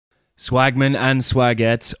Swagmen and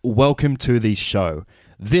swagettes, welcome to the show.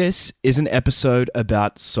 This is an episode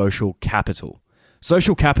about social capital.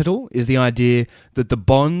 Social capital is the idea that the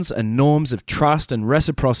bonds and norms of trust and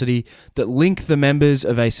reciprocity that link the members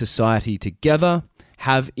of a society together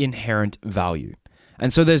have inherent value.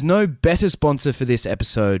 And so there's no better sponsor for this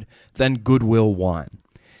episode than Goodwill Wine.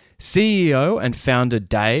 CEO and founder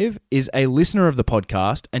Dave is a listener of the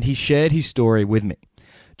podcast, and he shared his story with me.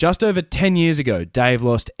 Just over 10 years ago, Dave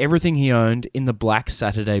lost everything he owned in the Black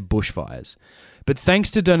Saturday bushfires. But thanks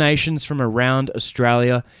to donations from around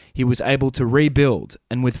Australia, he was able to rebuild,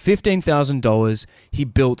 and with $15,000, he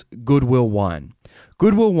built Goodwill Wine.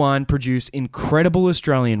 Goodwill Wine produce incredible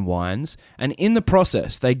Australian wines, and in the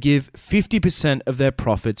process, they give 50% of their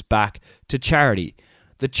profits back to charity.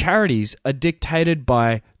 The charities are dictated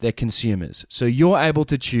by their consumers, so you're able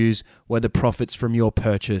to choose where the profits from your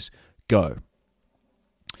purchase go.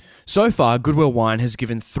 So far, Goodwill Wine has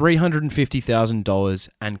given $350,000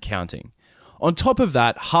 and counting. On top of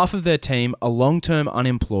that, half of their team are long-term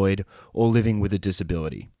unemployed or living with a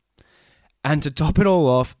disability. And to top it all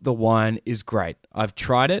off, the wine is great. I've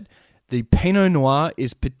tried it. The Pinot Noir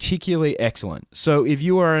is particularly excellent. So if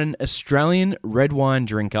you are an Australian red wine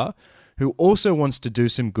drinker who also wants to do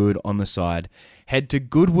some good on the side, head to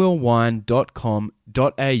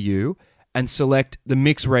goodwillwine.com.au and select the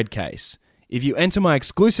Mix Red case. If you enter my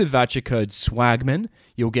exclusive voucher code SWAGMAN,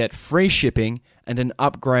 you'll get free shipping and an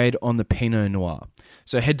upgrade on the Pinot Noir.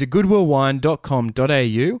 So head to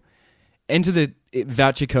goodwillwine.com.au, enter the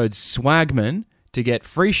voucher code SWAGMAN to get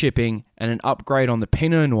free shipping and an upgrade on the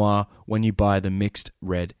Pinot Noir when you buy the Mixed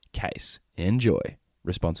Red case. Enjoy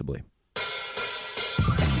responsibly.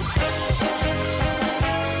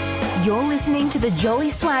 You're listening to the Jolly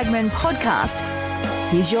Swagman podcast.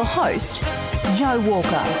 Here's your host, Joe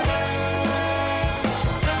Walker.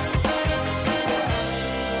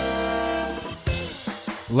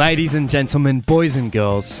 Ladies and gentlemen, boys and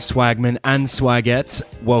girls, swagmen and swagettes,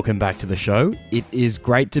 welcome back to the show. It is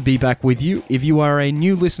great to be back with you. If you are a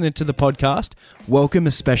new listener to the podcast, welcome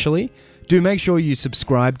especially. Do make sure you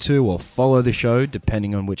subscribe to or follow the show,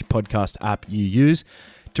 depending on which podcast app you use,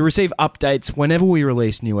 to receive updates whenever we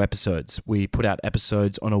release new episodes. We put out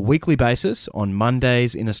episodes on a weekly basis on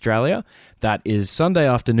Mondays in Australia. That is Sunday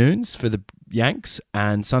afternoons for the Yanks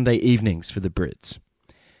and Sunday evenings for the Brits.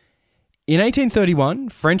 In 1831,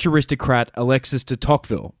 French aristocrat Alexis de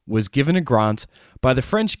Tocqueville was given a grant by the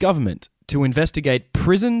French government to investigate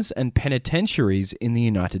prisons and penitentiaries in the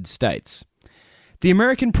United States. The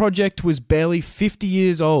American project was barely 50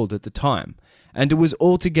 years old at the time, and it was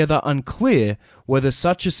altogether unclear whether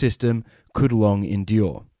such a system could long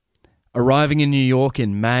endure. Arriving in New York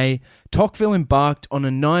in May, Tocqueville embarked on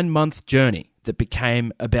a 9-month journey that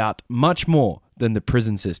became about much more than the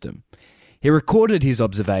prison system. He recorded his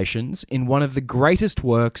observations in one of the greatest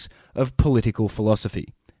works of political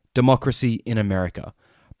philosophy, Democracy in America,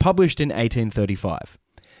 published in 1835.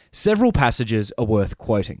 Several passages are worth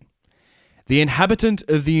quoting. "The inhabitant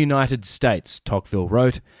of the United States," Tocqueville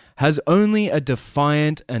wrote, "has only a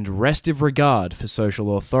defiant and restive regard for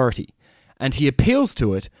social authority, and he appeals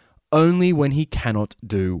to it only when he cannot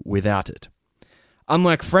do without it.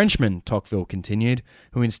 Unlike Frenchmen," Tocqueville continued,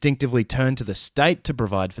 "who instinctively turned to the state to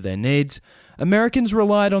provide for their needs, Americans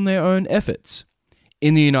relied on their own efforts.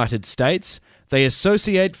 In the United States, they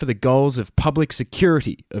associate for the goals of public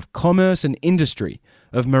security, of commerce and industry,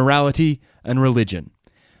 of morality and religion.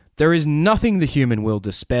 There is nothing the human will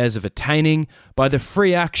despairs of attaining by the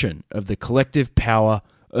free action of the collective power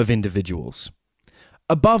of individuals."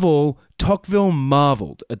 Above all, Tocqueville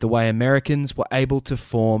marveled at the way Americans were able to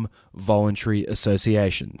form voluntary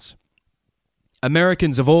associations.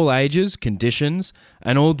 Americans of all ages, conditions,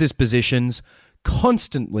 and all dispositions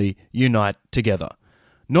constantly unite together.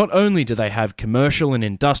 Not only do they have commercial and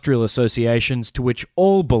industrial associations to which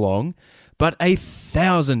all belong, but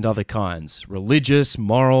 1,000 other kinds, religious,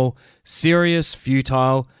 moral, serious,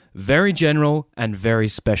 futile, very general, and very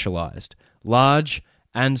specialized, large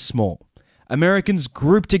and small. Americans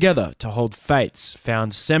group together to hold fetes,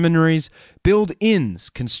 found seminaries, build inns,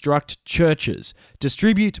 construct churches,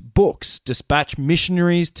 distribute books, dispatch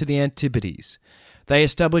missionaries to the Antipodes. They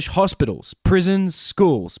establish hospitals, prisons,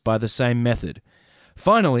 schools by the same method.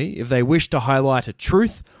 Finally, if they wish to highlight a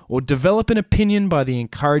truth or develop an opinion by the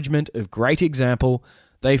encouragement of great example,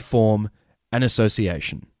 they form an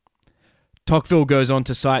association. Tocqueville goes on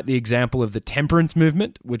to cite the example of the temperance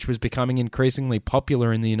movement, which was becoming increasingly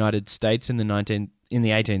popular in the United States in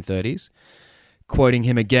the 1830s. Quoting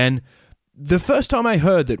him again, "The first time I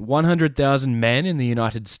heard that 100,000 men in the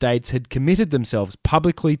United States had committed themselves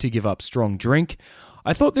publicly to give up strong drink,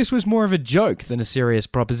 I thought this was more of a joke than a serious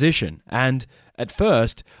proposition, and, at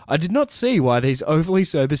first, I did not see why these overly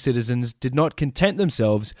sober citizens did not content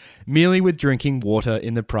themselves merely with drinking water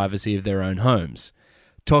in the privacy of their own homes.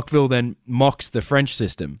 Tocqueville then mocks the French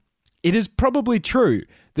system. It is probably true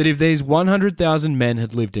that if these 100,000 men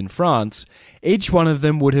had lived in France, each one of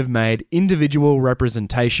them would have made individual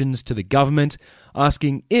representations to the government,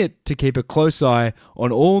 asking it to keep a close eye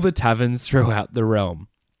on all the taverns throughout the realm.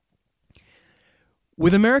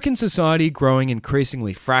 With American society growing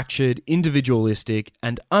increasingly fractured, individualistic,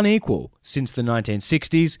 and unequal since the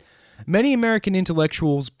 1960s, many American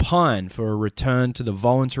intellectuals pine for a return to the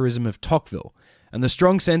voluntarism of Tocqueville and the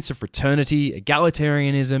strong sense of fraternity,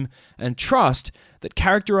 egalitarianism, and trust that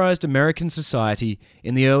characterized American society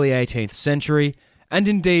in the early 18th century, and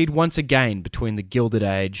indeed once again between the Gilded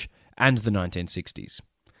Age and the 1960s.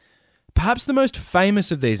 Perhaps the most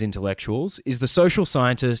famous of these intellectuals is the social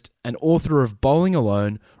scientist and author of Bowling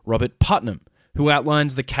Alone, Robert Putnam, who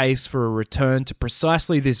outlines the case for a return to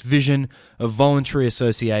precisely this vision of voluntary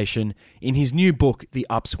association in his new book, The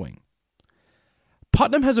Upswing.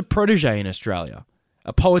 Putnam has a protege in Australia,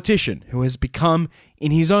 a politician who has become,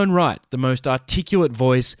 in his own right, the most articulate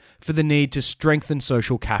voice for the need to strengthen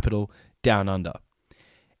social capital down under.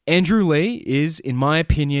 Andrew Leigh is, in my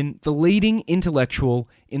opinion, the leading intellectual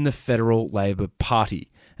in the Federal Labor Party.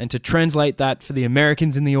 And to translate that for the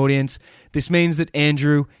Americans in the audience, this means that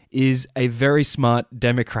Andrew is a very smart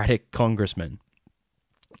Democratic congressman.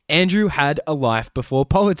 Andrew had a life before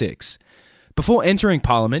politics. Before entering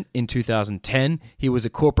Parliament in 2010, he was a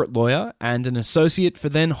corporate lawyer and an associate for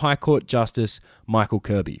then High Court Justice Michael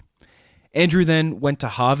Kirby. Andrew then went to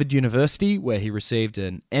Harvard University, where he received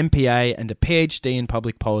an MPA and a PhD in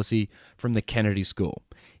public policy from the Kennedy School.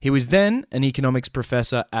 He was then an economics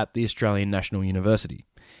professor at the Australian National University.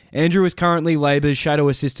 Andrew is currently Labor's Shadow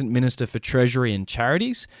Assistant Minister for Treasury and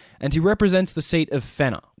Charities, and he represents the seat of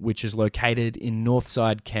Fenner, which is located in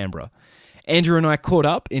Northside, Canberra. Andrew and I caught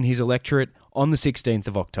up in his electorate on the 16th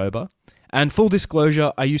of October. And full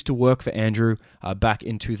disclosure, I used to work for Andrew back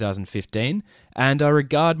in 2015, and I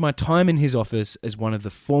regard my time in his office as one of the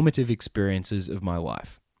formative experiences of my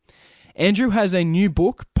life. Andrew has a new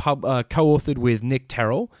book co-authored with Nick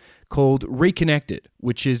Terrell called Reconnected,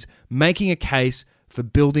 which is making a case for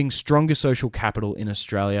building stronger social capital in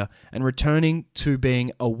Australia and returning to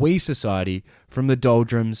being a we society from the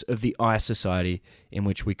doldrums of the I society in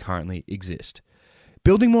which we currently exist.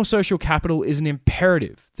 Building more social capital is an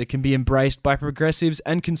imperative that can be embraced by progressives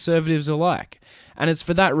and conservatives alike, and it's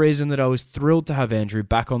for that reason that I was thrilled to have Andrew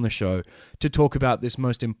back on the show to talk about this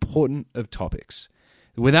most important of topics.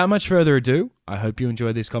 Without much further ado, I hope you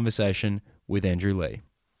enjoy this conversation with Andrew Leigh.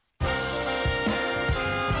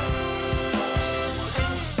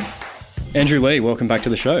 Andrew Leigh, welcome back to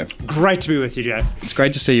the show. Great to be with you, Joe. It's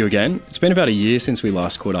great to see you again. It's been about a year since we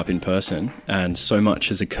last caught up in person, and so much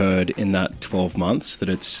has occurred in that 12 months that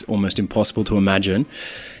it's almost impossible to imagine.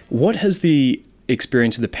 What has the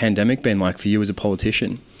experience of the pandemic been like for you as a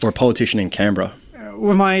politician, or a politician in Canberra?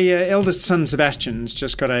 Well, my eldest son, Sebastian's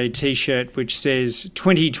just got a T-shirt which says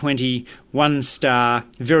 2020, 1 star,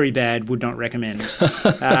 very bad, would not recommend.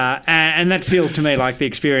 And that feels to me like the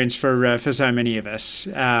experience for so many of us.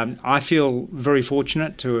 I feel very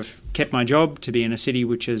fortunate to have kept my job, to be in a city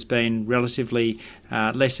which has been relatively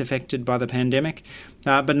less affected by the pandemic.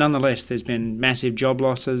 But nonetheless, there's been massive job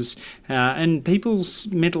losses and people's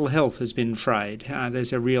mental health has been frayed.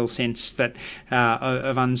 There's a real sense that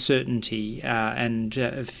of uncertainty and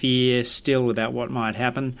fear still about what might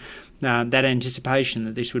happen. That anticipation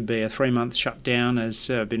that this would be a 3-month shutdown has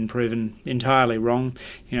been proven entirely wrong.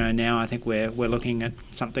 Now I think we're looking at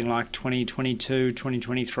something like 2022,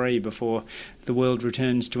 2023 before the world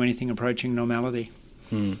returns to anything approaching normality.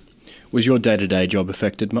 Was your day-to-day job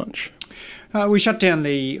affected much? We shut down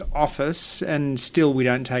the office and still we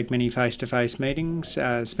don't take many face-to-face meetings.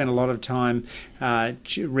 Spent a lot of time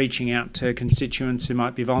reaching out to constituents who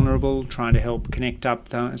might be vulnerable, trying to help connect up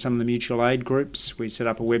some of the mutual aid groups. We set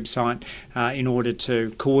up a website in order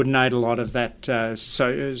to coordinate a lot of that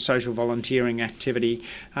social volunteering activity.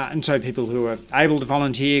 And so people who were able to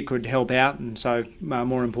volunteer could help out, and so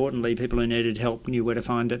more importantly, people who needed help knew where to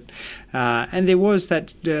find it. And there was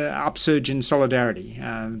that upsurge in solidarity.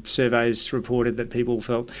 Surveys reported that people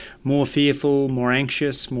felt more fearful, more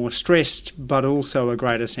anxious, more stressed, but also a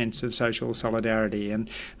greater sense of social solidarity. And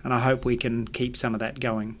I hope we can keep some of that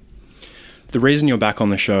going. The reason you're back on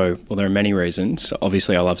the show, well, there are many reasons.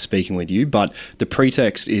 Obviously, I love speaking with you, but the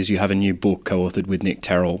pretext is you have a new book co-authored with Nick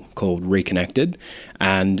Terrell called Reconnected,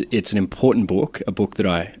 and it's an important book, a book that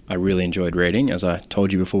I really enjoyed reading, as I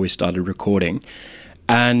told you before we started recording.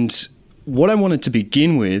 And what I wanted to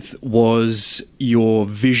begin with was your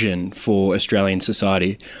vision for Australian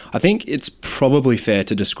society. I think it's probably fair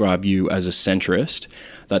to describe you as a centrist.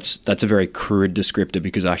 That's a very crude descriptor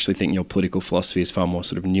because I actually think your political philosophy is far more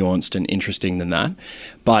sort of nuanced and interesting than that.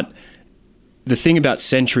 But the thing about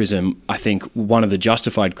centrism, I think one of the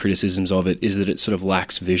justified criticisms of it is that it sort of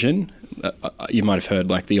lacks vision. You might have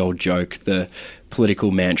heard like the old joke, the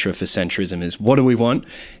political mantra for centrism is, what do we want?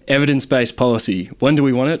 Evidence-based policy. When do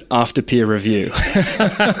we want it? After peer review.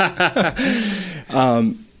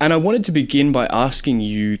 And I wanted to begin by asking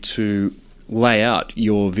you to lay out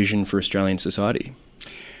your vision for Australian society.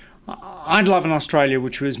 I'd love an Australia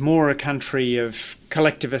which was more a country of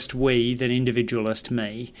collectivist we than individualist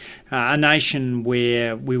me, a nation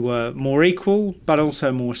where we were more equal but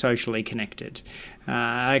also more socially connected,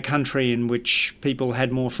 a country in which people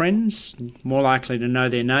had more friends, more likely to know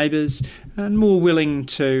their neighbours and more willing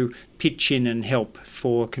to pitch in and help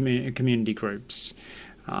for community groups.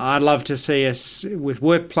 I'd love to see us with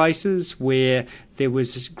workplaces where there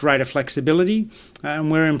was greater flexibility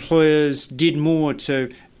and where employers did more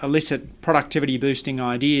to elicit productivity-boosting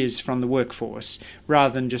ideas from the workforce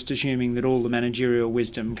rather than just assuming that all the managerial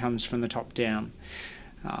wisdom comes from the top down.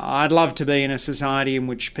 I'd love to be in a society in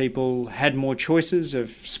which people had more choices of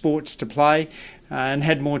sports to play and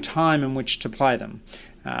had more time in which to play them,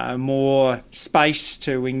 more space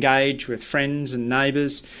to engage with friends and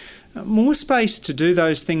neighbours, more space to do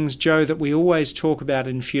those things, Joe, that we always talk about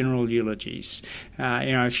in funeral eulogies.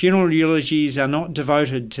 Funeral eulogies are not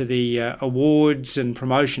devoted to the awards and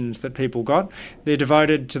promotions that people got. They're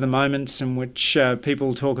devoted to the moments in which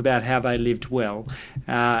people talk about how they lived well,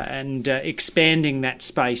 and expanding that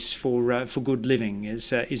space for good living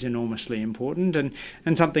is enormously important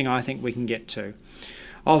and something I think we can get to.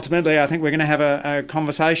 Ultimately, I think we're going to have a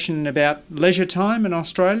conversation about leisure time in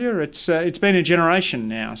Australia. It's been a generation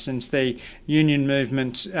now since the union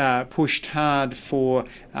movement pushed hard for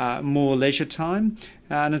more leisure time.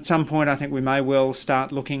 And at some point, I think we may well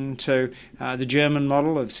start looking to the German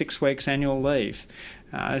model of 6 weeks annual leave.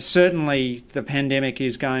 Certainly, the pandemic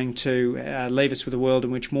is going to leave us with a world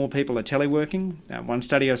in which more people are teleworking. One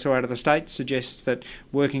study I saw out of the States suggests that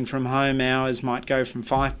working from home hours might go from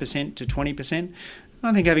 5% to 20%.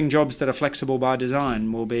 I think having jobs that are flexible by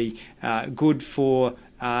design will be good for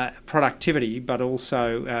productivity, but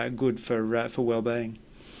also good for well-being.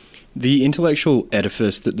 The intellectual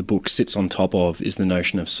edifice that the book sits on top of is the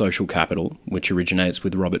notion of social capital, which originates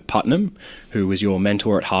with Robert Putnam, who was your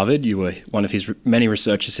mentor at Harvard. You were one of his many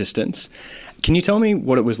research assistants. Can you tell me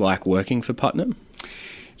what it was like working for Putnam?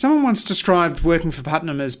 Someone once described working for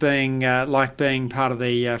Putnam as being like being part of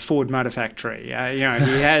the Ford Motor Factory. He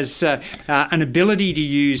has an ability to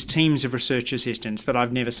use teams of research assistants that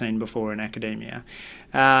I've never seen before in academia.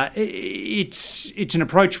 It's an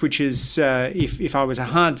approach which is, if I was a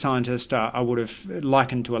hard scientist, I would have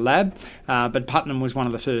likened to a lab, but Putnam was one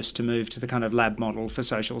of the first to move to the kind of lab model for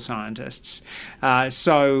social scientists.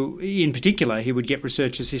 So in particular, he would get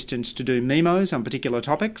research assistants to do memos on particular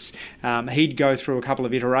topics. He'd go through a couple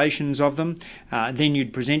of iterations of them. Then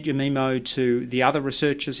you'd present your memo to the other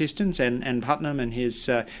research assistants and Putnam and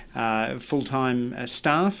his full-time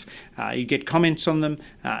staff. You'd get comments on them,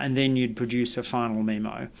 and then you'd produce a final memo.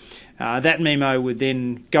 That memo would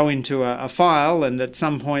then go into a file, and at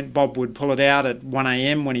some point Bob would pull it out at 1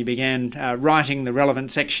 a.m. when he began writing the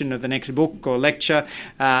relevant section of the next book or lecture,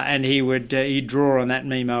 and he'd draw on that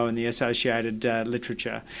memo and the associated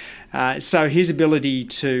literature. So his ability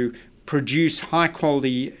to produce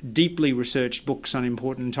high-quality, deeply researched books on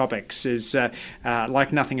important topics is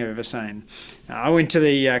like nothing I've ever seen. I went to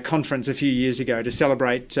the conference a few years ago to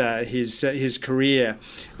celebrate his career,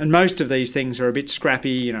 and most of these things are a bit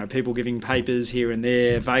scrappy, people giving papers here and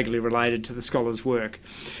there, vaguely related to the scholar's work.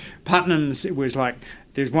 Putnam's, it was like,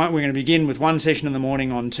 we're going to begin with one session in the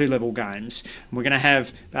morning on two-level games. We're going to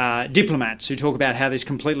have diplomats who talk about how this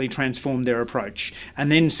completely transformed their approach,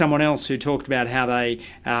 and then someone else who talked about how they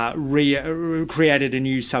created a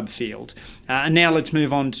new subfield. And now let's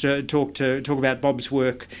move on to talk about Bob's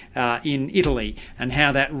work in Italy and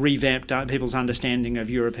how that revamped people's understanding of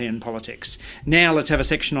European politics. Now let's have a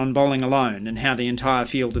section on bowling alone and how the entire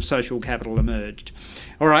field of social capital emerged.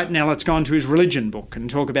 All right, now let's go on to his religion book and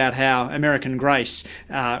talk about how American Grace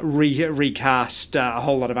recast a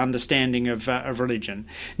whole lot of understanding of religion.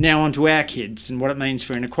 Now on to Our Kids and what it means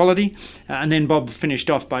for inequality. And then Bob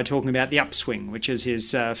finished off by talking about The Upswing, which is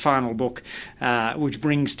his final book, which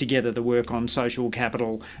brings together the work on on social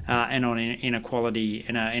capital and on inequality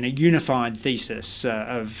in a unified thesis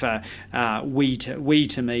of we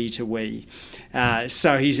to me to we.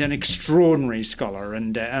 So he's an extraordinary scholar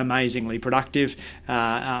and amazingly productive.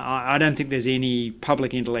 I don't think there's any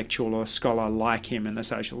public intellectual or scholar like him in the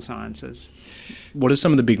social sciences. What are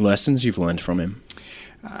some of the big lessons you've learned from him?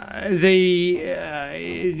 The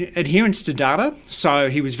adherence to data. So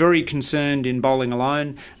he was very concerned in Bowling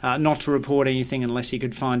Alone not to report anything unless he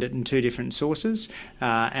could find it in two different sources,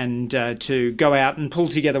 and to go out and pull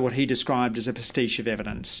together what he described as a pastiche of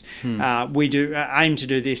evidence. We do aim to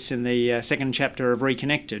do this in the second chapter of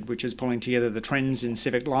Reconnected, which is pulling together the trends in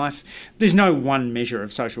civic life. There's no one measure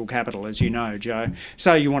of social capital, as you know, Joe.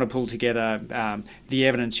 So you want to pull together the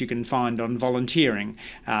evidence you can find on volunteering.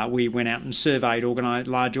 We went out and surveyed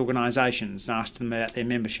large organisations and asked them about their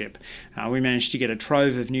membership. We managed to get a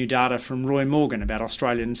trove of new data from Roy Morgan about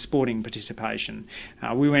Australian sporting participation.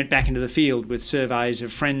 We went back into the field with surveys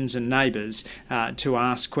of friends and neighbours to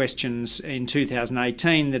ask questions in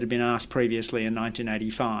 2018 that had been asked previously in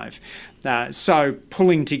 1985. So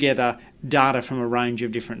pulling together data from a range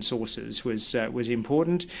of different sources was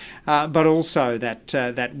important, but also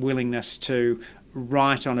that willingness to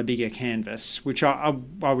write on a bigger canvas, which I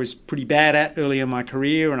was pretty bad at early in my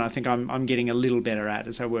career, and I think I'm getting a little better at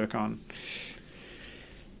as I work on.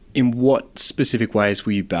 In what specific ways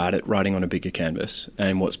were you bad at writing on a bigger canvas,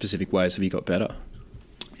 and what specific ways have you got better?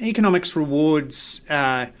 Economics rewards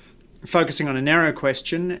focusing on a narrow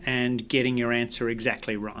question and getting your answer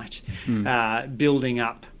exactly right, building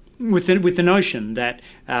up with the notion that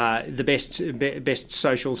the best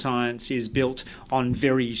social science is built on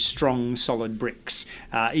very strong, solid bricks,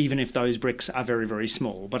 even if those bricks are very, very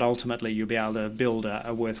small. But ultimately, you'll be able to build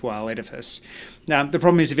a worthwhile edifice. Now, the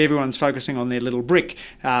problem is if everyone's focusing on their little brick,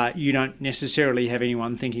 you don't necessarily have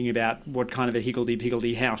anyone thinking about what kind of a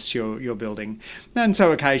higgledy-piggledy house you're building. And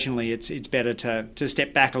so occasionally, it's better to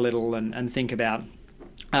step back a little and think about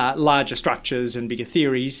larger structures and bigger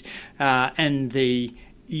theories, and the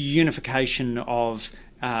unification of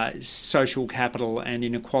social capital and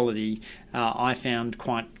inequality I found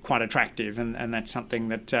quite attractive, and that's something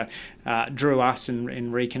that drew us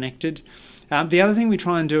in Reconnected. The other thing we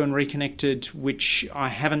try and do in Reconnected, which I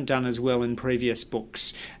haven't done as well in previous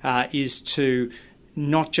books, is to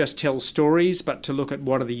not just tell stories, but to look at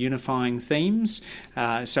what are the unifying themes.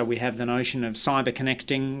 So we have the notion of cyber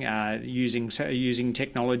connecting, using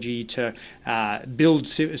technology to build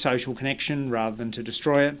social connection rather than to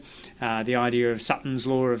destroy it. The idea of Sutton's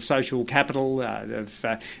law of social capital,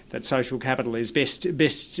 that social capital is best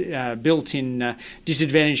built in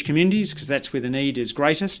disadvantaged communities because that's where the need is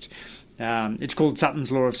greatest. It's called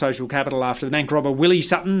Sutton's Law of Social Capital after the bank robber Willie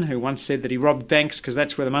Sutton, who once said that he robbed banks because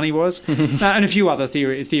that's where the money was, and a few other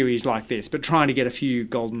theories like this, but trying to get a few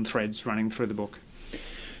golden threads running through the book.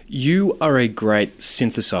 You are a great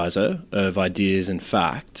synthesizer of ideas and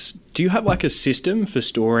facts. Do you have like a system for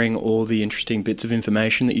storing all the interesting bits of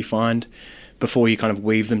information that you find before you kind of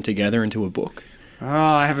weave them together into a book? Oh,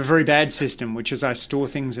 I have a very bad system, which is I store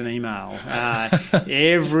things in email.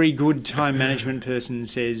 Every good time management person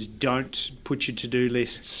says don't put your to-do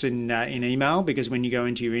lists in email because when you go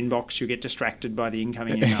into your inbox, you get distracted by the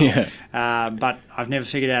incoming email. But I've never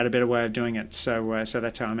figured out a better way of doing it, so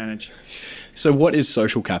that's how I manage. So what is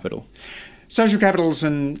social capital? Social capital is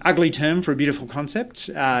an ugly term for a beautiful concept.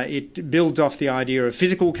 It builds off the idea of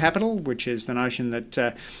physical capital, which is the notion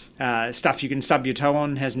that stuff you can stub your toe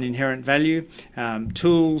on has an inherent value.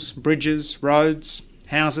 Tools, bridges, roads,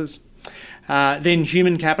 houses. Then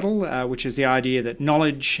human capital, which is the idea that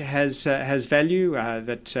knowledge has value,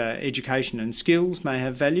 that education and skills may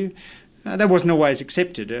have value. That wasn't always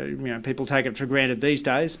accepted. People take it for granted these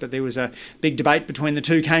days, but there was a big debate between the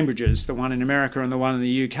two Cambridges, the one in America and the one in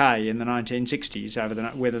the UK in the 1960s, over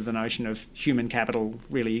whether the notion of human capital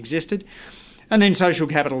really existed. And then social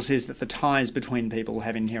capital says that the ties between people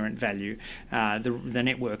have inherent value. The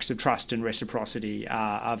networks of trust and reciprocity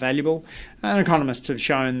are valuable. And economists have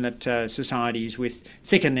shown that societies with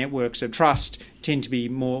thicker networks of trust tend to be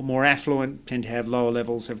more affluent, tend to have lower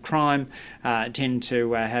levels of crime, tend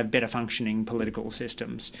to have better functioning political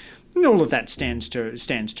systems. And all of that stands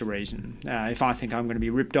to reason. If I think I'm going to be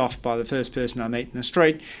ripped off by the first person I meet in the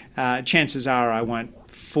street, chances are I won't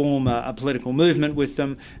form a political movement with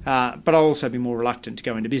them, but I'll also be more reluctant to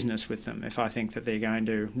go into business with them if I think that they're going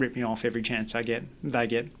to rip me off every chance they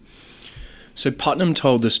get. So Putnam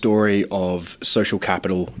told the story of social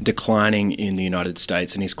capital declining in the United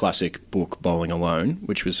States in his classic book Bowling Alone,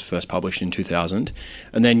 which was first published in 2000,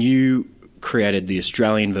 and then you created the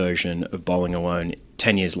Australian version of Bowling Alone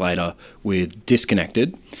 10 years later with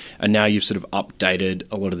Disconnected, and now you've sort of updated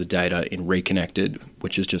a lot of the data in Reconnected,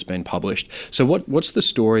 which has just been published. So what's the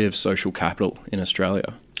story of social capital in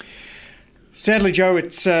Australia? Sadly, Joe,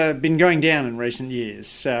 it's been going down in recent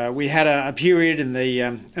years. We had a period in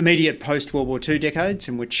the immediate post-World War II decades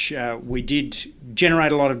in which we did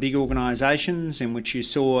generate a lot of big organisations, in which you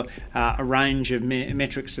saw a range of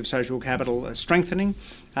metrics of social capital strengthening.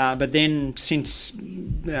 But then since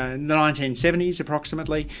the 1970s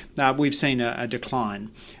approximately, we've seen a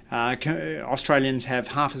decline. Australians have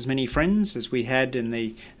half as many friends as we had in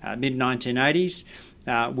the mid-1980s.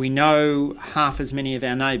 We know half as many of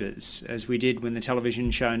our neighbours as we did when the television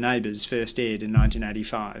show Neighbours first aired in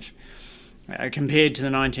 1985. Compared to the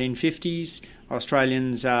 1950s,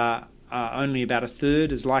 Australians are only about a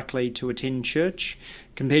third as likely to attend church.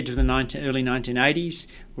 Compared to the early 1980s,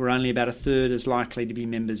 we're only about a third as likely to be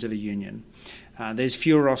members of a union. There's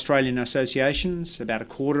fewer Australian associations, about a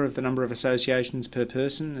quarter of the number of associations per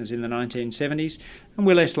person as in the 1970s, and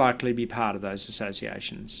we're less likely to be part of those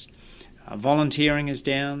associations. Volunteering is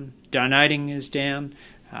down, donating is down,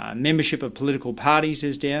 membership of political parties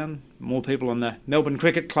is down. More people on the Melbourne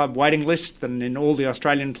Cricket Club waiting list than in all the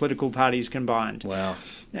Australian political parties combined. Wow.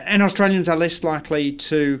 And Australians are less likely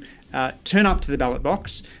to turn up to the ballot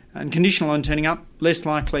box, and conditional on turning up, less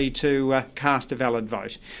likely to cast a valid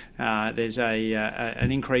vote. There's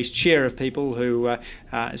an increased share of people who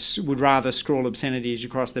would rather scrawl obscenities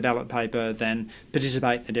across the ballot paper than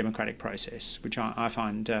participate in the democratic process, which I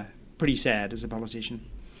find pretty sad as a politician.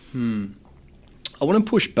 I want to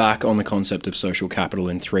push back on the concept of social capital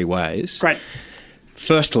in three ways. Great.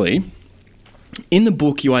 Firstly, in the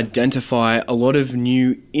book you identify a lot of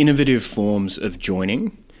new innovative forms of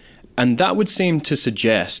joining, and that would seem to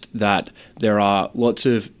suggest that there are lots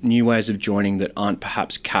of new ways of joining that aren't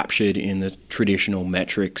perhaps captured in the traditional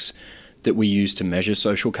metrics that we use to measure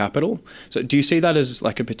social capital. So do you see that as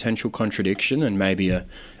like a potential contradiction and maybe a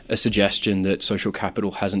suggestion that social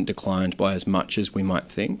capital hasn't declined by as much as we might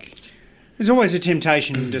think? There's always a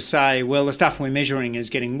temptation to say, well, the stuff we're measuring is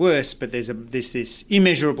getting worse, but there's this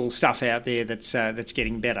immeasurable stuff out there that's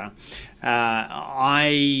getting better.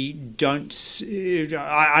 I don't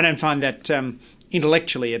find that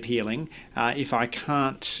intellectually appealing. If I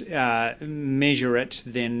can't measure it,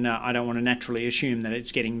 then I don't want to naturally assume that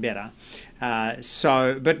it's getting better.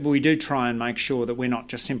 But we do try and make sure that we're not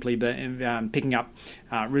just simply picking up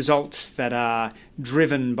results that are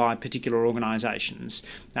driven by particular organisations.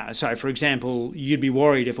 So, for example, you'd be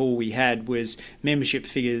worried if all we had was membership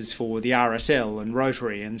figures for the RSL and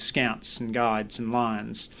Rotary and Scouts and Guides and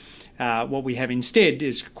Lions. What we have instead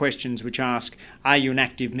is questions which ask, are you an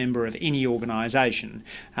active member of any organisation?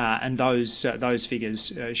 And those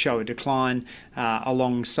figures show a decline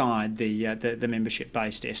alongside the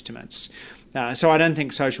membership-based estimates. So I don't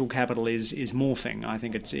think social capital is morphing. I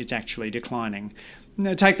think it's actually declining.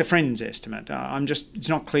 Take the Friends estimate. It's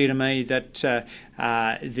not clear to me that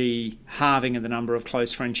the halving of the number of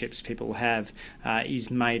close friendships people have is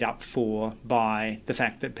made up for by the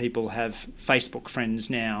fact that people have Facebook friends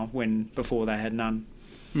now when before they had none.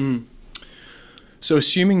 So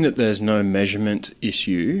assuming that there's no measurement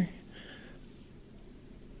issue,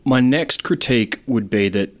 my next critique would be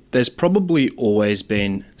that there's probably always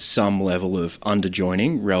been some level of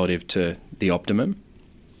underjoining relative to the optimum.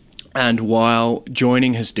 And while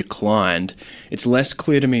joining has declined, it's less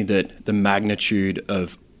clear to me that the magnitude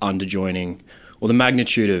of underjoining or the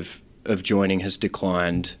magnitude of joining has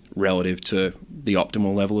declined relative to the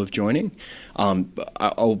optimal level of joining.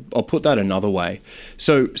 I'll put that another way.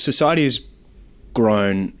 So society has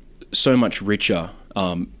grown so much richer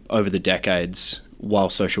over the decades while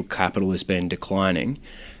social capital has been declining.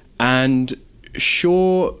 And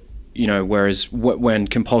sure, whereas when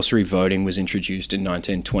compulsory voting was introduced in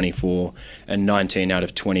 1924 and 19 out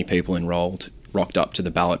of 20 people enrolled rocked up to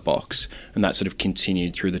the ballot box, and that sort of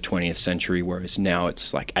continued through the 20th century, whereas now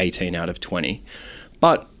it's like 18 out of 20.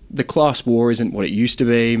 But the class war isn't what it used to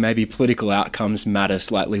be. Maybe political outcomes matter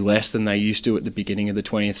slightly less than they used to at the beginning of the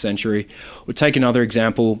 20th century. We'll take another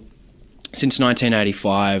example. Since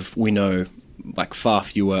 1985, we know like far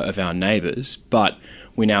fewer of our neighbours, but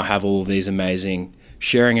we now have all of these amazing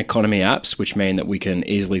sharing economy apps, which mean that we can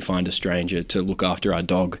easily find a stranger to look after our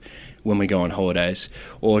dog when we go on holidays.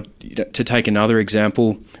 Or to take another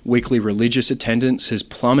example, weekly religious attendance has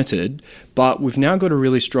plummeted, but we've now got a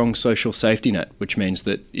really strong social safety net, which means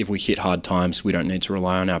that if we hit hard times, we don't need to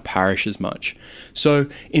rely on our parish as much. So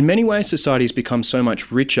in many ways, society has become so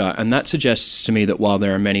much richer, and that suggests to me that while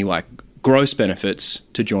there are many like gross benefits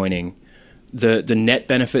to joining, the net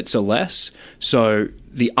benefits are less, so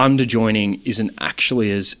the underjoining isn't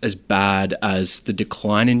actually as bad as the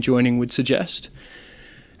decline in joining would suggest.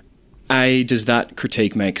 A, does that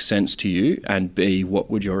critique make sense to you? And B,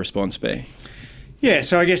 what would your response be? Yeah,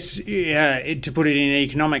 so I guess to put it in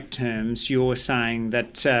economic terms, you're saying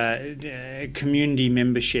that community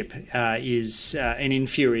membership is an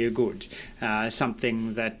inferior good,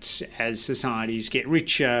 something that as societies get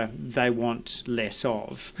richer, they want less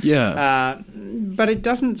of. Yeah. But it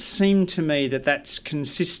doesn't seem to me that that's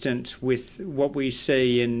consistent with what we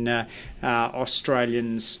see in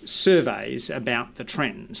Australians' surveys about the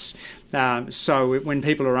trends. So when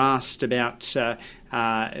people are asked about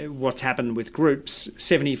what's happened with groups,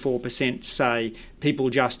 74% say people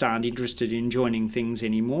just aren't interested in joining things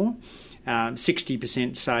anymore.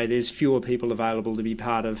 60% say there's fewer people available to be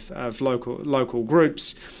part of local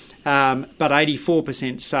groups. But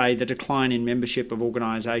 84% say the decline in membership of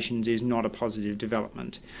organisations is not a positive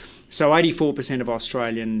development. So 84% of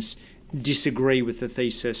Australians disagree with the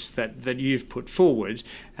thesis that you've put forward,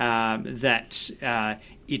 that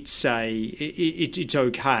it's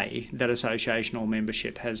okay that associational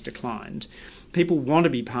membership has declined. People want to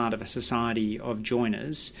be part of a society of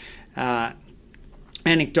joiners.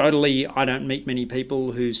 Anecdotally, I don't meet many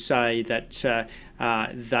people who say that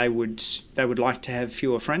they would like to have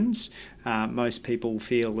fewer friends. Most people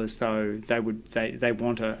feel as though they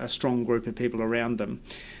want a strong group of people around them.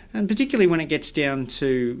 And particularly when it gets down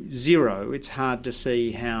to zero, it's hard to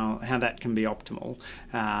see how that can be optimal,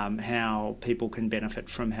 how people can benefit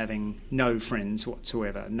from having no friends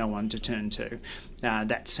whatsoever, no one to turn to.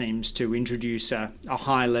 That seems to introduce a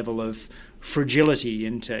high level of fragility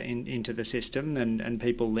into the system, and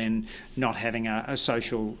people then not having a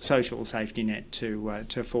social safety net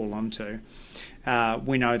to fall onto.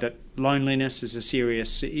 We know that loneliness is a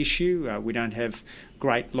serious issue. We don't have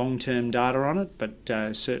great long-term data on it, but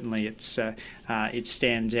certainly it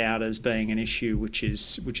stands out as being an issue which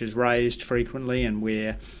is raised frequently, and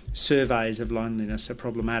where surveys of loneliness are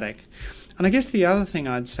problematic. And I guess the other thing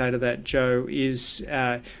I'd say to that, Joe, is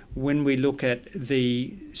when we look at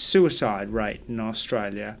the suicide rate in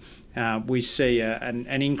Australia, we see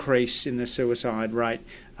an increase in the suicide rate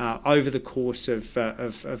over the course of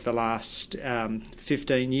the last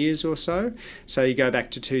 15 years or so. So you go back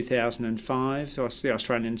to 2005, the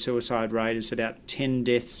Australian suicide rate is about 10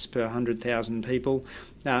 deaths per 100,000 people,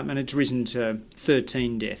 and it's risen to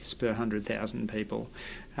 13 deaths per 100,000 people.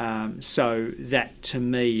 So that, to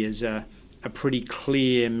me, is a pretty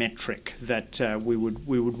clear metric that we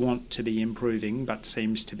would want to be improving, but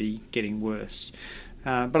seems to be getting worse.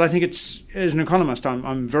 But I think as an economist,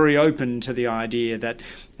 I'm very open to the idea that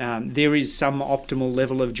there is some optimal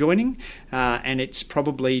level of joining, and it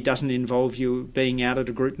probably doesn't involve you being out at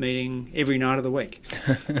a group meeting every night of the week.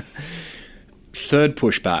 Third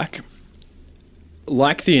pushback,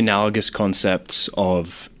 like the analogous concepts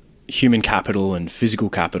of human capital and physical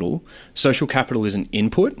capital, social capital is an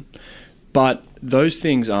input, but those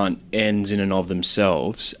things aren't ends in and of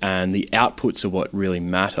themselves, and the outputs are what really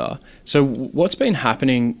matter. So what's been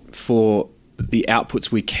happening for the outputs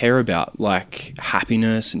we care about, like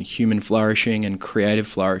happiness and human flourishing and creative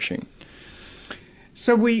flourishing?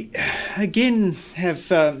 So we, again, have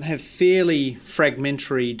fairly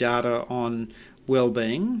fragmentary data on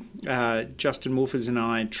well-being. Justin Wolfers and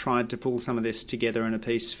I tried to pull some of this together in a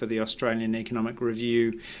piece for the Australian Economic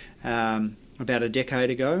Review about a decade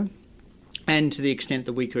ago. And to the extent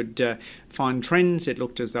that we could find trends, it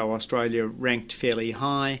looked as though Australia ranked fairly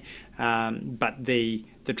high, but the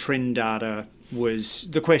trend data was,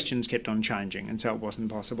 the questions kept on changing, and so it wasn't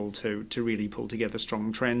possible to really pull together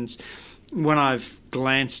strong trends. When I've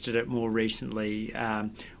glanced at it more recently,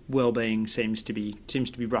 well-being seems to be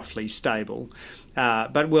roughly stable,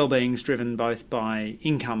 but well-being is driven both by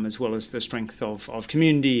income as well as the strength of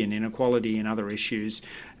community and inequality and other issues.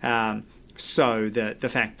 So the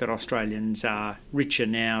fact that Australians are richer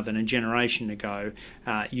now than a generation ago,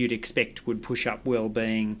 you'd expect would push up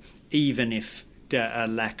well-being, even if a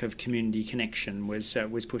lack of community connection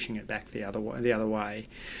was pushing it back the other way.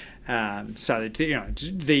 So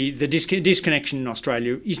the disconnection in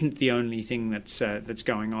Australia isn't the only thing that's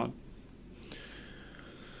going on.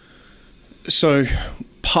 So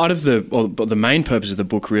part of the main purpose of the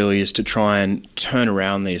book really is to try and turn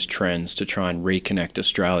around these trends, to try and reconnect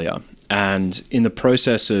Australia. And in the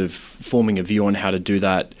process of forming a view on how to do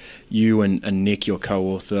that, you and Nick, your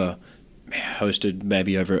co-author, hosted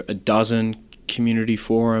maybe over a dozen community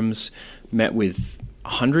forums, met with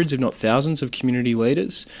hundreds, if not thousands, of community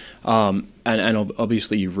leaders. And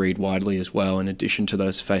obviously you read widely as well, in addition to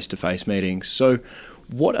those face-to-face meetings. So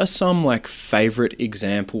What are some favourite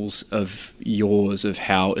examples of yours of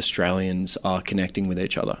how Australians are connecting with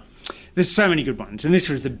each other? There's so many good ones, and this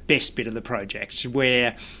was the best bit of the project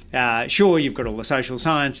where, sure, you've got all the social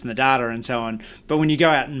science and the data and so on, but when you go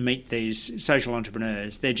out and meet these social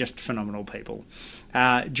entrepreneurs, they're just phenomenal people.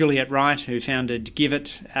 Juliet Wright, who founded Give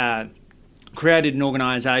It, created an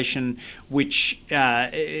organisation which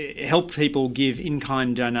helped people give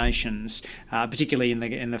in-kind donations, particularly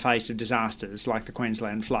in the face of disasters like the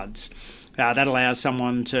Queensland floods. That allows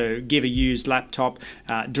someone to give a used laptop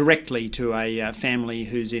directly to a family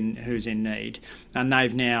who's in need, and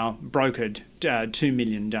they've now brokered 2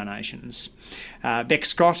 million donations. Beck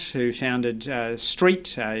Scott, who founded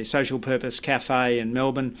Street, a social purpose cafe in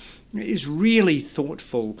Melbourne, is really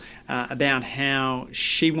thoughtful about how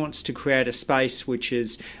she wants to create a space which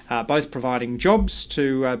is both providing jobs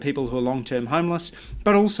to people who are long-term homeless,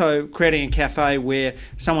 but also creating a cafe where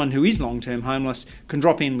someone who is long-term homeless can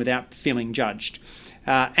drop in without feeling judged,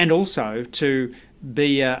 and also to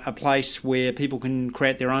be a place where people can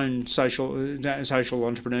create their own social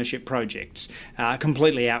entrepreneurship projects,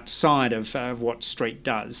 completely outside of what Street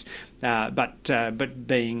does, but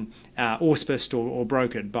being auspiced or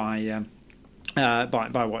brokered by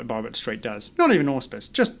what Street does. Not even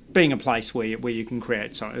auspiced, just being a place where you can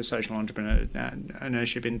create social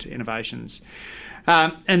entrepreneurship innovations.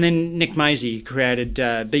 And then Nick Maisie created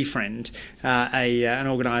Befriend, an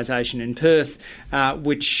organisation in Perth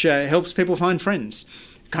which helps people find friends.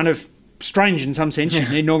 Kind of strange in some sense. You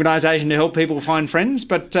need an organisation to help people find friends,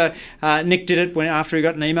 but Nick did it after he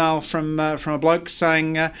got an email from a bloke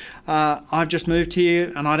saying, I've just moved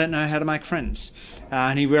here and I don't know how to make friends.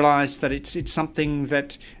 And he realised that it's something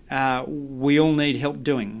that we all need help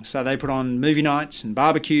doing. So they put on movie nights and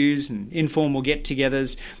barbecues and informal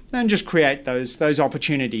get-togethers and just create those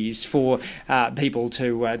opportunities for people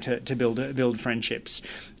to build friendships.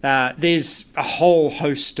 There's a whole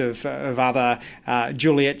host of other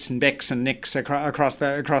Juliets and Becks and Nicks across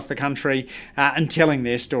the country, and telling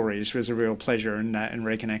their stories was a real pleasure and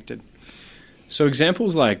reconnected. So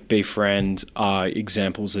examples like Befriend are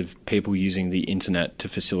examples of people using the internet to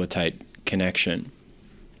facilitate connection.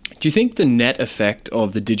 Do you think the net effect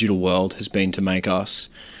of the digital world has been to make us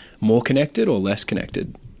more connected or less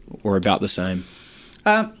connected, or about the same?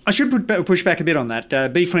 I should push back a bit on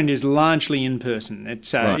that. Befriend is largely in person.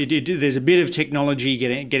 It's right. There's a bit of technology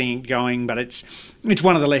getting it going, but it's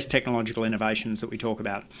one of the less technological innovations that we talk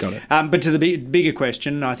about. Got it. But to the bigger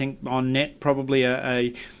question, I think on net probably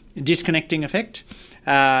a disconnecting effect.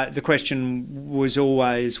 The question was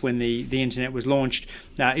always, when the internet was launched,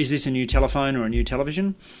 is this a new telephone or a new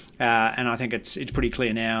television? And I think it's pretty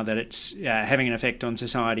clear now that it's having an effect on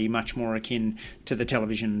society much more akin to the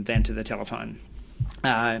television than to the telephone.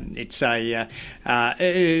 It's a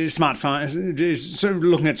smartphone. So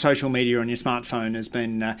looking at social media on your smartphone has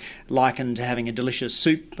been likened to having a delicious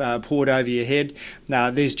soup poured over your head.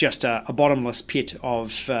 There's just a bottomless pit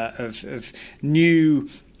of new,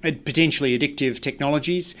 potentially addictive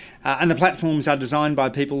technologies, and the platforms are designed by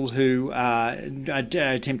people who are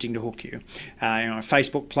attempting to hook you.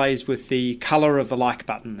 Facebook plays with the colour of the like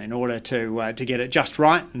button in order to get it just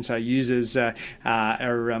right, and so users are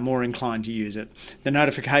more inclined to use it. The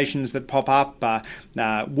notifications that pop up are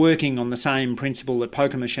working on the same principle that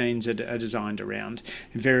poker machines are designed around: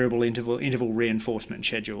 variable interval reinforcement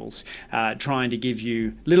schedules, trying to give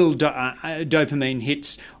you little dopamine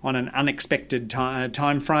hits on an unexpected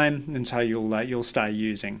time frame, and so you'll stay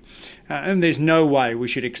using. And there's no way we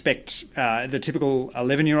should expect the typical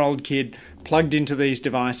 11-year-old kid plugged into these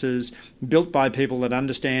devices, built by people that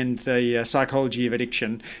understand the psychology of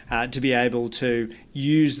addiction, to be able to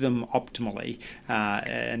use them optimally.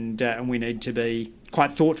 And we need to be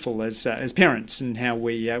quite thoughtful as parents in how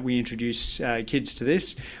we introduce kids to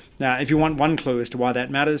this. If you want one clue as to why that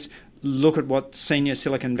matters, look at what senior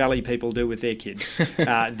Silicon Valley people do with their kids.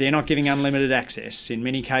 They're not giving unlimited access. In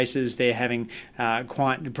many cases, they're having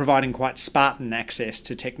providing quite Spartan access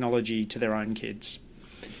to technology to their own kids.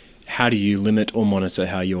 How do you limit or monitor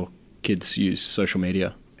how your kids use social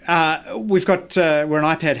media? We're an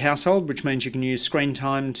iPad household, which means you can use screen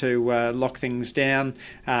time to lock things down.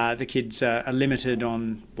 The kids are limited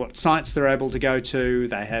on what sites they're able to go to.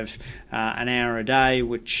 They have an hour a day,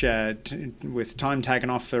 which with time taken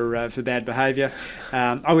off for bad behaviour.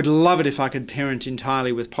 I would love it if I could parent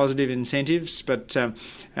entirely with positive incentives, but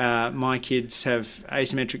my kids have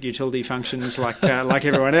asymmetric utility functions like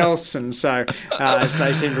everyone else, and so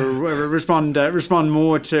they seem to respond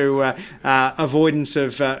more to avoidance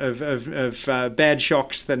of bad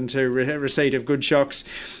shocks than to receipt of good shocks,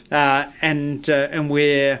 and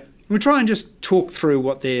we try and just talk through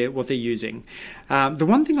what they're using. The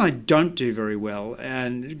one thing I don't do very well,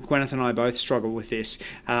 and Gwyneth and I both struggle with this,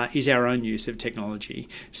 is our own use of technology.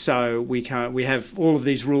 So we have all of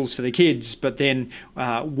these rules for the kids, but then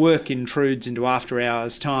work intrudes into after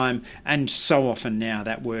hours time, and so often now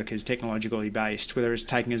that work is technologically based, whether it's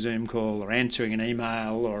taking a Zoom call or answering an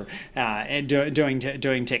email or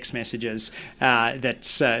doing text messages.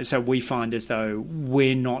 So we find as though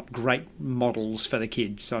we're not great models for the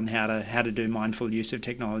kids on how to do mindful use of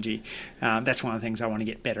technology. That's one of the things I want to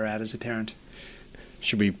get better at as a parent.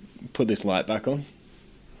 Should we put this light back on?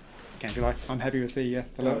 Okay, if you like. I'm happy with the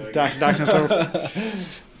darkness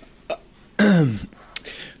levels.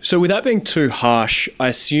 So without being too harsh, I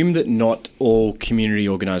assume that not all community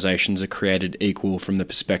organisations are created equal from the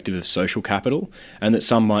perspective of social capital, and that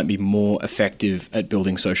some might be more effective at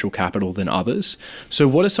building social capital than others. So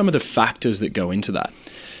what are some of the factors that go into that?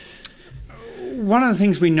 One of the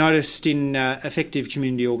things we noticed in effective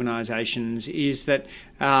community organisations is that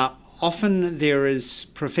often there is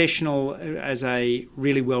professional as a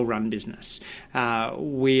really well-run business.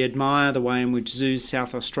 We admire the way in which Zoos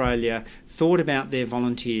South Australia thought about their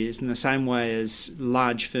volunteers in the same way as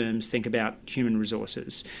large firms think about human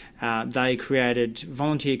resources. They created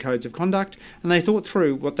volunteer codes of conduct, and they thought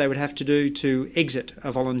through what they would have to do to exit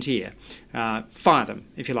a volunteer, fire them,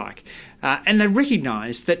 if you like. And they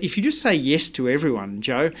recognised that if you just say yes to everyone,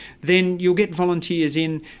 Joe, then you'll get volunteers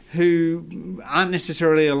in who aren't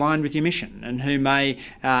necessarily aligned with your mission and who may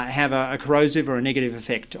have a corrosive or a negative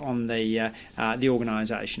effect on the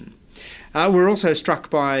organisation. We're also struck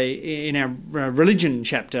by, in our religion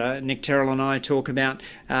chapter, Nick Terrell and I talk about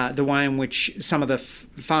the way in which some of the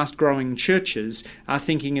fast-growing churches are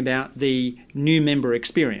thinking about the new member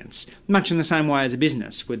experience, much in the same way as a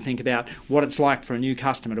business would think about what it's like for a new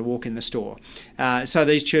customer to walk in the store. So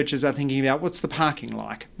these churches are thinking about what's the parking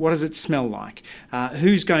like, what does it smell like,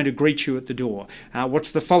 who's going to greet you at the door,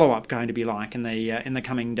 what's the follow-up going to be like in the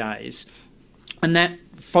coming days. And that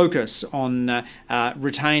focus on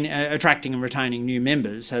attracting and retaining new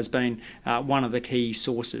members has been one of the key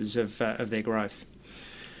sources of their growth.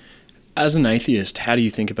 As an atheist, how do you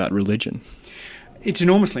think about religion? It's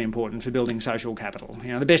enormously important for building social capital.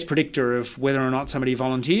 The best predictor of whether or not somebody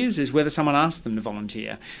volunteers is whether someone asks them to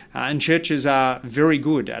volunteer. And churches are very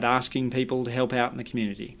good at asking people to help out in the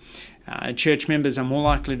community. Church members are more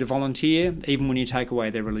likely to volunteer even when you take away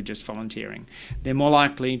their religious volunteering. They're more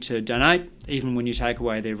likely to donate even when you take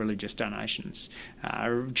away their religious donations.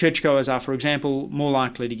 Churchgoers are, for example, more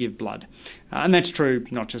likely to give blood. And that's true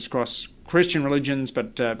not just across Christian religions,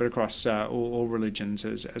 but across all religions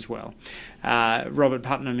as well. Robert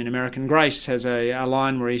Putnam in American Grace has a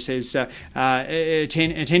line where he says,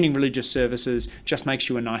 attending religious services just makes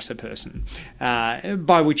you a nicer person,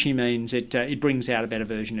 by which he means it brings out a better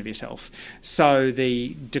version of yourself. So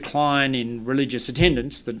the decline in religious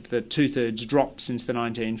attendance, the two-thirds drop since the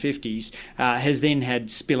 1950s, has then had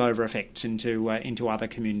spillover effects into other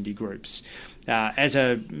community groups. As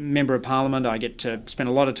a Member of Parliament, I get to spend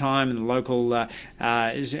a lot of time in the local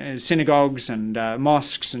synagogues and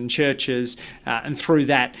mosques and churches, and through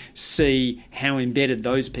that see how embedded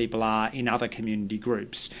those people are in other community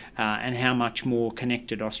groups, and how much more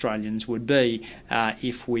connected Australians would be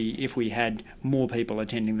if we had more people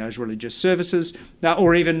attending those religious services,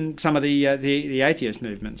 or even some of the atheist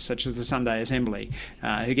movements, such as the Sunday Assembly,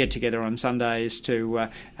 who get together on Sundays to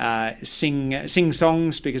sing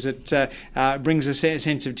songs because it brings a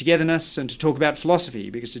sense of togetherness, and to talk about philosophy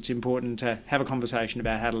because it's important to have a conversation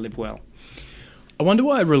about how to live well. I wonder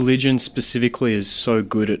why religion specifically is so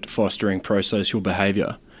good at fostering pro-social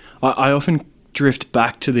behaviour. I often drift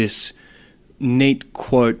back to this neat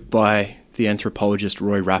quote by the anthropologist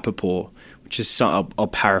Roy Rappaport, which is, I'll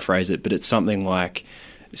paraphrase it, but it's something like,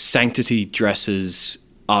 sanctity dresses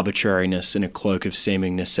arbitrariness in a cloak of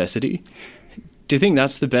seeming necessity. Do you think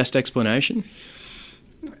that's the best explanation?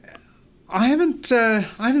 I haven't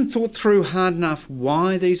thought through hard enough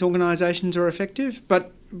why these organisations are effective,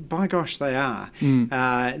 but by gosh, they are.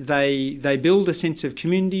 They build a sense of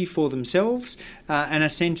community for themselves, and a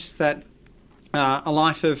sense that a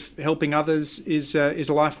life of helping others is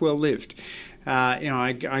a life well lived.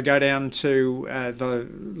 I go down to the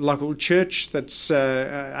local church that's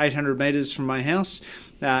 800 metres from my house,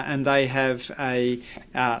 and they have a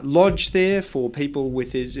lodge there for people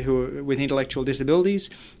with intellectual disabilities,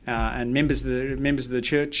 and members of the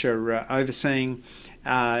church are overseeing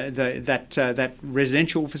that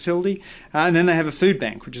residential facility, and then they have a food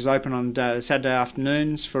bank which is open on Saturday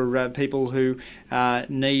afternoons for people who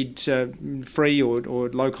need free or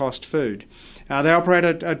low cost food. They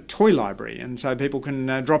operate a toy library, and so people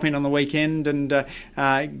can drop in on the weekend and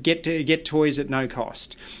get toys at no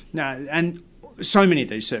cost. And so many of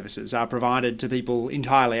these services are provided to people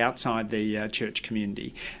entirely outside the church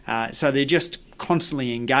community. So they're just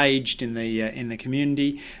constantly engaged in the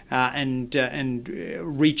community and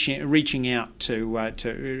reaching out to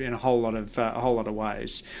in a whole lot of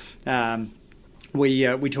ways.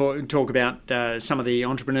 We talk about some of the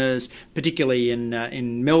entrepreneurs, particularly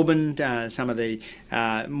in Melbourne, some of the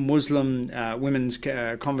Muslim women's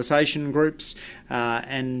conversation groups,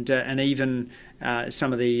 and even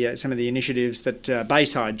some of the initiatives that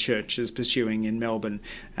Bayside Church is pursuing in Melbourne,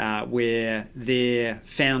 where their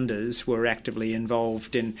founders were actively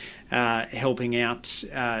involved in helping out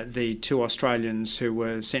the 2 Australians who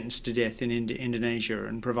were sentenced to death in Indonesia,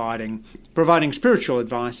 and providing spiritual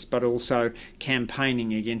advice, but also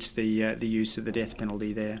campaigning against the use of the death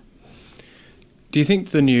penalty there. Do you think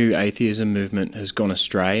the new atheism movement has gone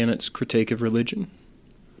astray in its critique of religion?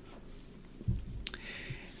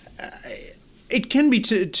 It can be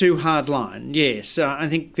too hard line, yes. I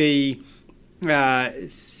think the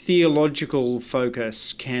theological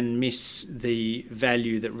focus can miss the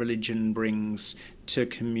value that religion brings to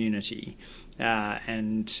community.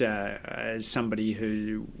 As somebody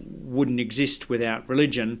who wouldn't exist without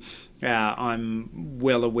religion, I'm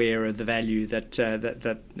well aware of the value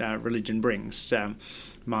that religion brings.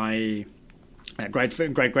 My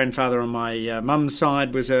great grandfather on my mum's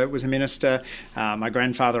side was a minister. My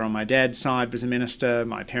grandfather on my dad's side was a minister.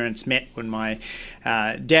 My parents met when my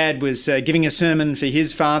dad was giving a sermon for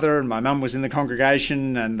his father, and my mum was in the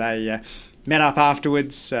congregation, and they met up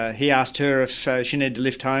afterwards. He asked her if she needed a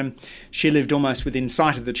lift home. She lived almost within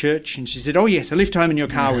sight of the church, and she said, "Oh yes, a lift home in your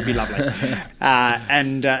car would be lovely."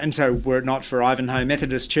 And so, were it not for Ivanhoe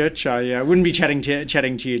Methodist Church, I wouldn't be chatting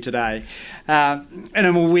to you today. And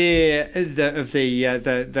I'm aware of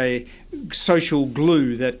the social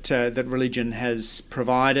glue that religion has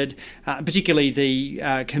provided, particularly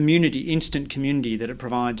the instant community that it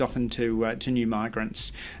provides often to new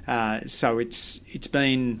migrants. So it's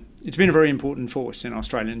been a very important force in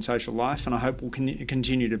Australian social life, and I hope will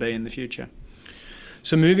continue to be in the future.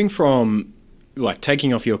 So moving from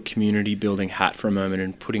taking off your community building hat for a moment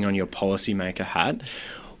and putting on your policymaker hat,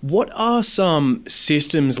 what are some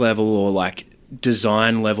systems level or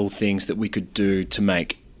design level things that we could do to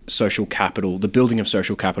make social capital, the building of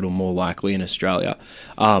social capital, more likely in Australia?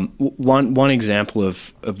 One example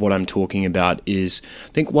of what I'm talking about is,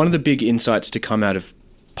 I think one of the big insights to come out of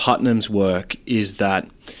Putnam's work is that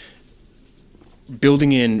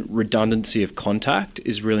building in redundancy of contact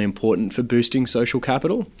is really important for boosting social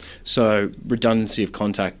capital. So redundancy of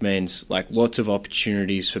contact means lots of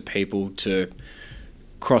opportunities for people to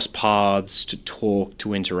cross paths, to talk,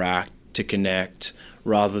 to interact, to connect,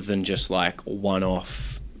 rather than just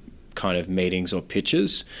one-off kind of meetings or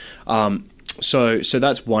pitches. So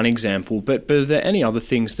that's one example. But are there any other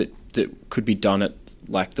things that could be done at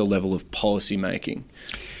the level of policy making?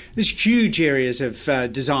 There's huge areas of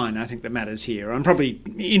design, I think, that matters here. I'm probably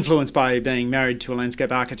influenced by being married to a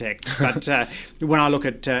landscape architect, but when I look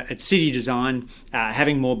at city design,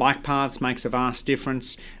 having more bike paths makes a vast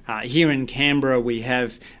difference. Here in Canberra, we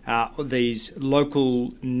have these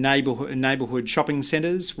local neighbourhood shopping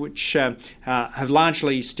centres, which have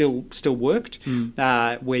largely still worked,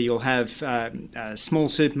 where you'll have a small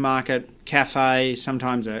supermarket, cafe,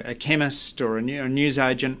 sometimes a chemist or a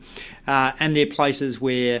newsagent, and they're places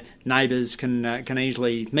where neighbours can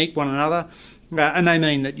easily meet one another, and they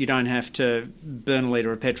mean that you don't have to burn a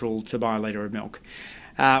litre of petrol to buy a litre of milk.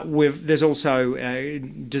 There's also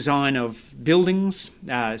design of buildings,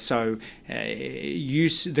 so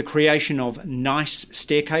the creation of nice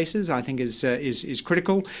staircases, I think, is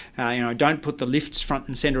critical. Don't put the lifts front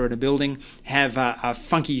and centre at a building. Have a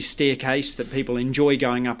funky staircase that people enjoy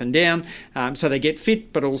going up and down, so they get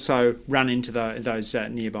fit, but also run into those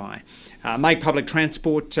nearby. Make public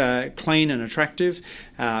transport clean and attractive.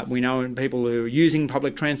 We know people who are using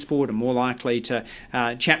public transport are more likely to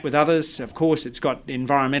chat with others. Of course, it's got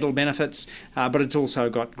environmental benefits, but it's also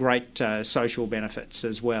got great social benefits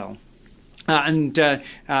as well. And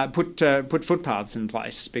put footpaths in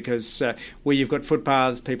place, because where you've got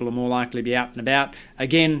footpaths, people are more likely to be out and about,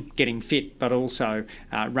 again, getting fit, but also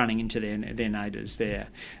running into their neighbours there.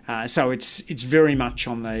 So it's very much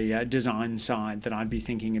on the design side that I'd be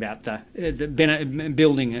thinking about the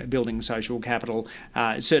building social capital,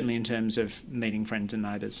 certainly in terms of meeting friends and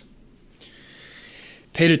neighbours.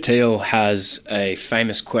 Peter Thiel has a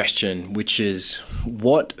famous question, which is,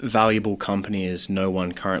 what valuable company is no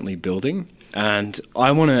one currently building? And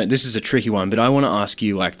this is a tricky one, but I want to ask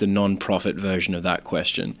you the non-profit version of that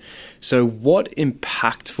question. So what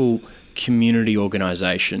impactful community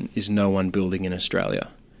organisation is no one building in Australia?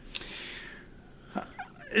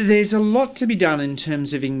 There's a lot to be done in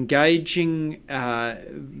terms of engaging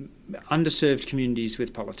underserved communities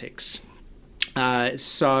with politics.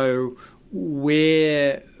 So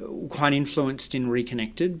we're quite influenced in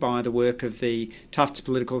Reconnected by the work of the Tufts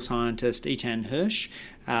political scientist Etan Hirsch,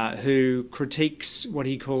 who critiques what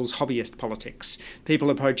he calls hobbyist politics, people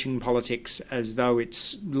approaching politics as though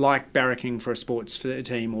it's like barracking for a sports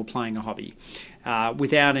team or playing a hobby,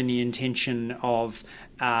 without any intention of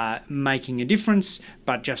making a difference,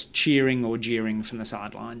 but just cheering or jeering from the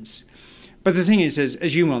sidelines. But the thing is,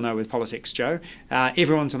 as you well know with politics, Joe,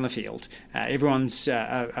 everyone's on the field. Everyone's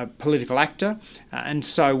a political actor, and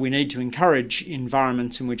so we need to encourage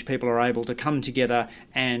environments in which people are able to come together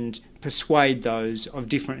and persuade those of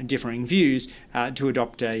differing views to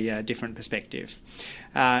adopt a different perspective.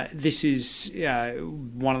 This is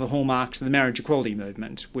one of the hallmarks of the marriage equality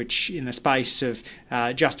movement, which in the space of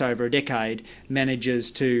just over a decade manages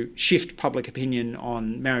to shift public opinion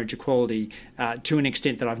on marriage equality to an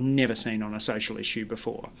extent that I've never seen on a social issue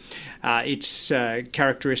before. It's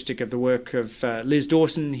characteristic of the work of Liz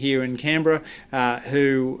Dawson here in Canberra,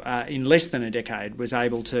 who in less than a decade was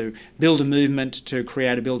able to build a movement to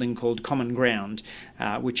create a building called Common Ground,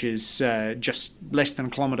 which is just less than a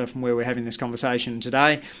kilometre from where we're having this conversation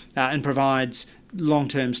today, and provides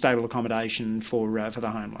long-term stable accommodation for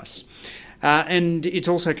the homeless. And it's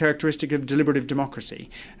also characteristic of deliberative democracy,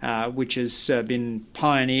 which has been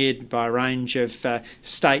pioneered by a range of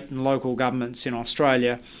state and local governments in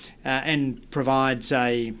Australia, and provides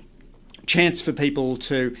a chance for people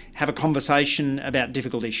to have a conversation about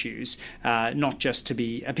difficult issues, not just to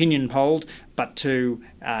be opinion polled, but to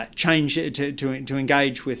to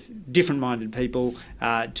engage with different-minded people,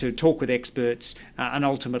 to talk with experts, and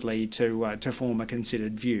ultimately to form a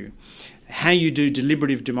considered view. How you do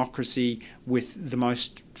deliberative democracy with the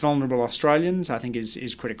most vulnerable Australians, I think,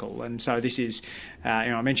 is critical. And so this is,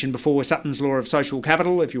 I mentioned before Sutton's law of social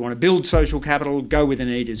capital. If you want to build social capital, go where the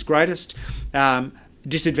need is greatest.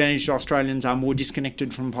 Disadvantaged Australians are more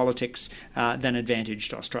disconnected from politics than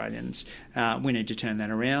advantaged Australians. We need to turn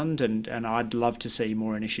that around, and I'd love to see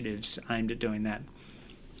more initiatives aimed at doing that.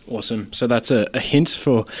 Awesome. So that's a hint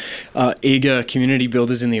for eager community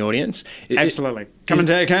builders in the audience. Absolutely. Come and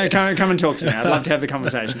talk to me. I'd love to have the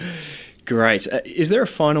conversation. Great. Is there a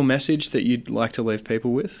final message that you'd like to leave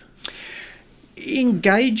people with?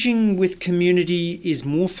 Engaging with community is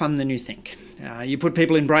more fun than you think. You put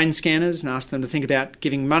people in brain scanners and ask them to think about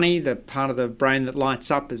giving money. The part of the brain that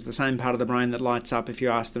lights up is the same part of the brain that lights up if you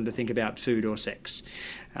ask them to think about food or sex.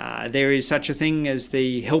 There is such a thing as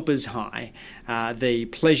the helper's high, the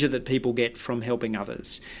pleasure that people get from helping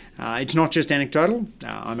others. It's not just anecdotal.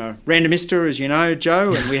 I'm a randomister, as you know,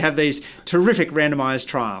 Joe, and we have these terrific randomised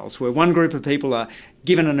trials where one group of people are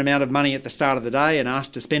given an amount of money at the start of the day and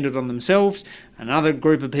asked to spend it on themselves. Another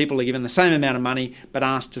group of people are given the same amount of money but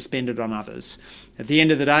asked to spend it on others. At the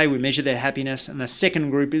end of the day, we measure their happiness, and the second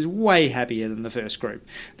group is way happier than the first group.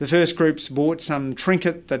 The first group's bought some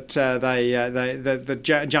trinket that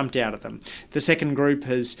jumped out at them. The second group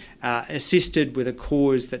has assisted with a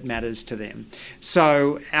cause that matters to them.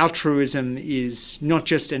 So altruism is not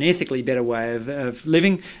just an ethically better way of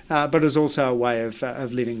living, but is also a way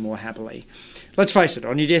of living more happily. Let's face it,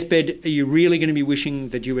 on your deathbed, are you really going to be wishing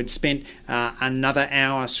that you had spent another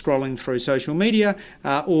hour scrolling through social media,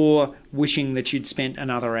 or wishing that you'd spent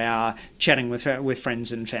another hour chatting with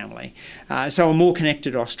friends and family? So a more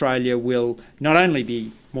connected Australia will not only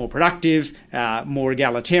be more productive, more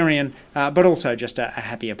egalitarian, but also just a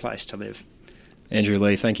happier place to live. Andrew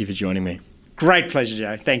Leigh, thank you for joining me. Great pleasure,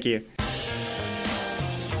 Joe. Thank you.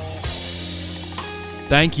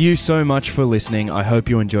 Thank you so much for listening. I hope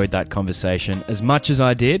you enjoyed that conversation as much as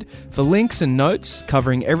I did. For links and notes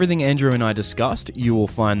covering everything Andrew and I discussed, you will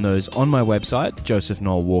find those on my website,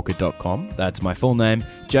 josephnoelwalker.com. That's my full name,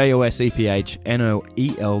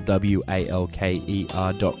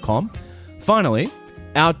 josephnoelwalker.com. Finally,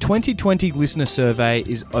 our 2020 listener survey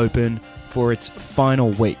is open for its final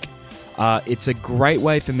week. It's a great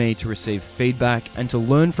way for me to receive feedback and to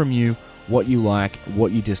learn from you what you like,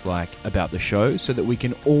 what you dislike about the show, so that we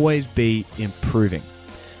can always be improving.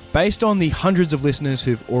 Based on the hundreds of listeners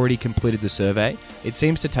who've already completed the survey, it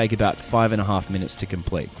seems to take about 5.5 minutes to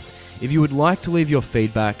complete. If you would like to leave your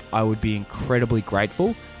feedback, I would be incredibly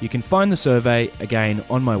grateful. You can find the survey again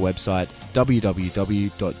on my website,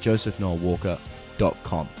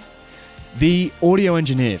 www.josephnoelwalker.com. The audio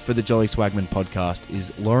engineer for the Jolly Swagman podcast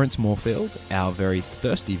is Lawrence Moorfield. Our very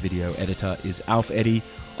thirsty video editor is Alf Eddy.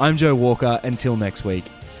 I'm Joe Walker. Until next week,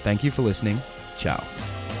 thank you for listening. Ciao.